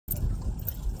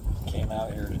came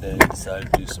out here today,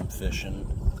 decided to do some fishing.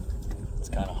 It's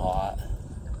kind of hot.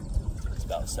 It's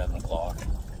about 7 o'clock.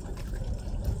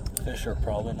 Fish are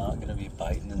probably not going to be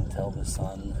biting until the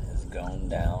sun is going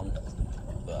down,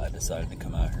 but I decided to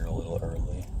come out here a little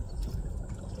early.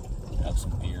 Have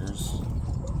some beers,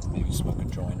 maybe smoke a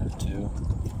joint or two,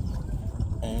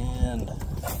 and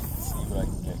see what I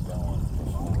can get going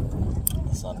before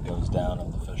the sun goes down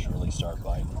and the fish really start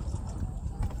biting.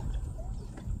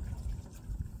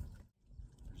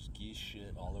 There's geese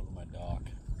shit all over my dock.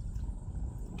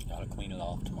 Gotta clean it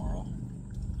off tomorrow.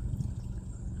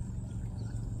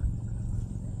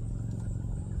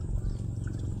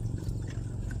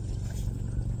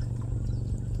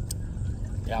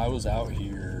 Yeah, I was out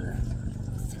here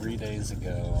 3 days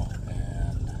ago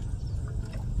and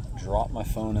dropped my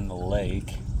phone in the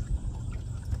lake,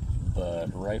 but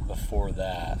right before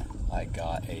that I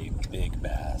got a big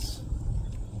bass,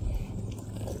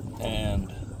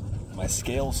 and my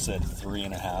scale said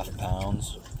 3.5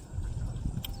 pounds,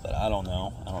 but I don't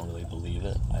know, I don't really believe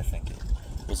it. I think it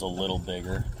was a little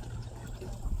bigger.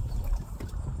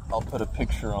 I'll put a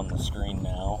picture on the screen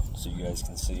now so you guys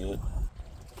can see it.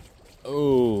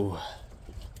 Oh,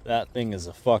 that thing is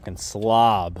a fucking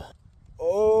slob.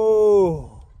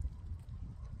 Oh,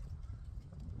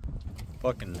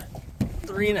 fucking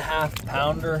 3.5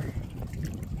 pounder.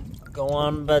 Go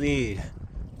on, buddy.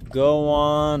 Go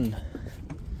on.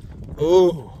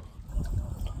 Oh,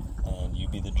 and you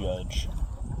be the judge.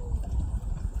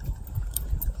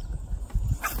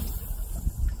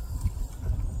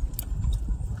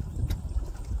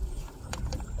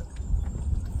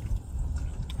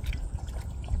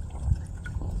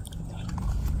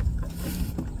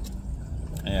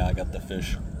 Yeah, I got the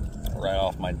fish right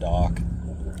off my dock.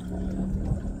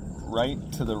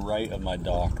 Right to the right of my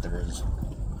dock, there's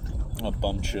a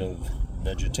bunch of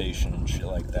vegetation and shit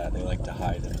like that. They like to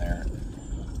hide in there.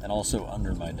 And also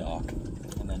under my dock.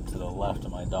 And then to the left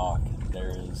of my dock,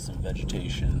 there is some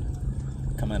vegetation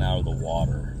coming out of the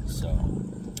water. So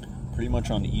pretty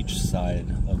much on each side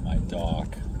of my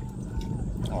dock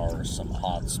are some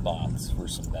hot spots for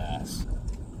some bass.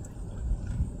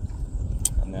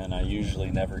 And then I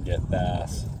usually never get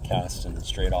bass casting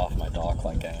straight off my dock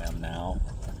like I am now.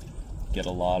 Get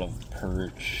a lot of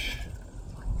perch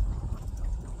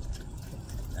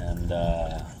and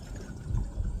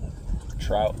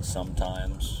trout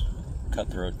sometimes.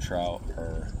 Cutthroat trout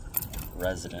are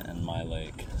resident in my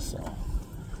lake, so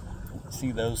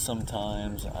see those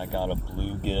sometimes. I got a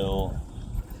bluegill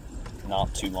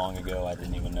not too long ago. I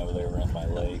didn't even know they were in my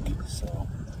lake, so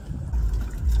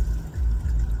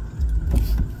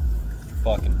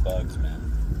fucking bugs,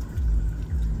 man.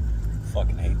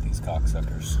 Fucking hate these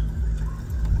cocksuckers.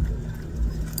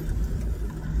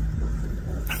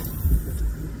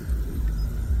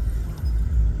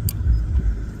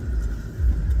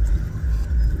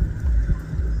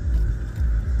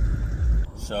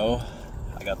 So,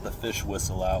 I got the fish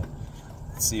whistle out.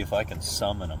 Let's see if I can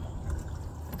summon them.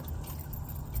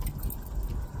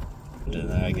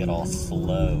 And then I get all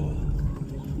slow.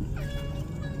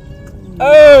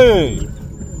 Hey!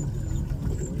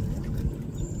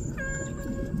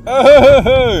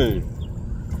 Hey!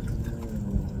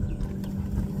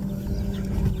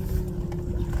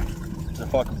 There's a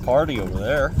fucking party over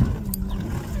there.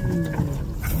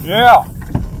 Yeah!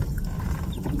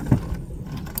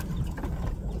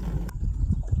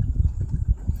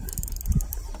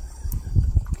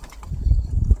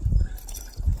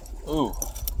 Ooh,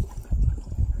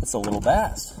 that's a little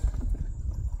bass.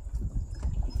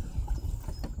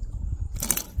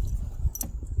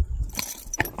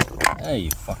 Hey,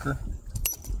 you fucker.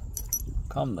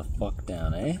 Calm the fuck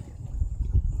down, eh?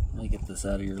 Let me get this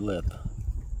out of your lip.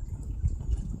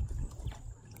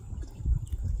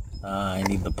 I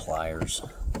need the pliers.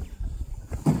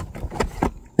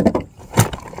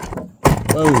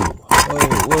 Whoa! Whoa!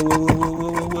 Whoa! Whoa!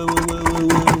 Whoa! Whoa!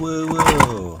 Whoa!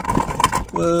 Whoa!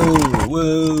 Whoa! Whoa!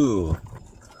 Whoa!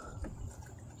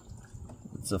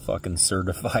 It's a fucking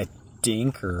certified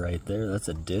dinker right there. That's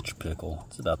a ditch pickle.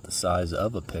 It's about the size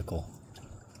of a pickle.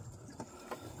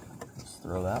 Let's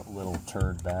throw that little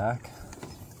turd back.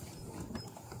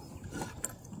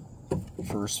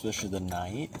 First fish of the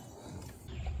night.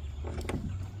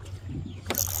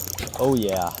 Oh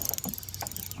yeah.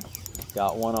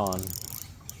 Got one on.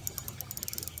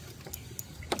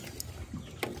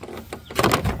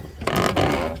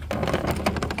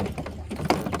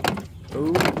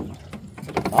 Ooh.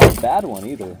 Not a bad one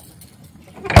either.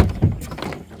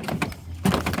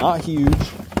 Not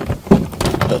huge,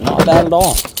 but not bad at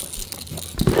all.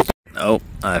 Oh,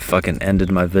 I fucking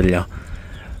ended my video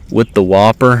with the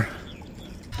whopper.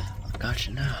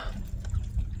 Gotcha now.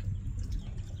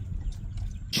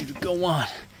 go on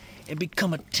and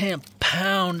become a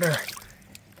 10-pounder.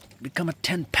 Become a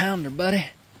 10-pounder, buddy.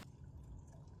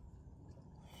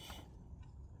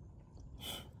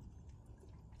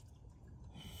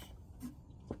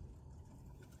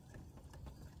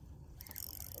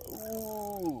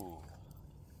 Ooh.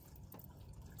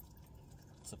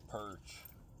 It's a perch.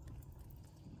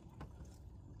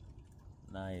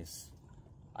 Nice.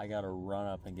 I gotta run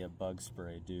up and get bug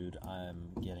spray, dude.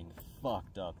 I'm getting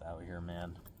fucked up out here,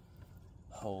 man.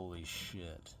 Holy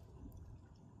shit.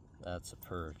 That's a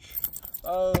perch.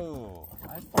 Oh,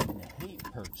 I fucking hate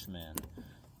perch, man.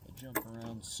 They jump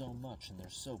around so much and they're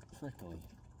so prickly.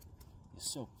 You're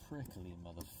so prickly,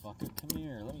 motherfucker. Come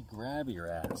here, let me grab your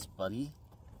ass, buddy.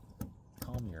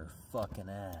 Calm your fucking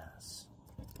ass.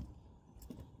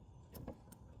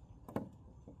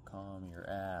 Calm your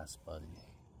ass, buddy.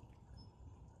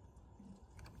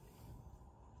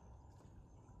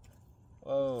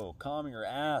 Whoa, calm your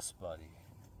ass, buddy.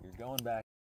 You're going back.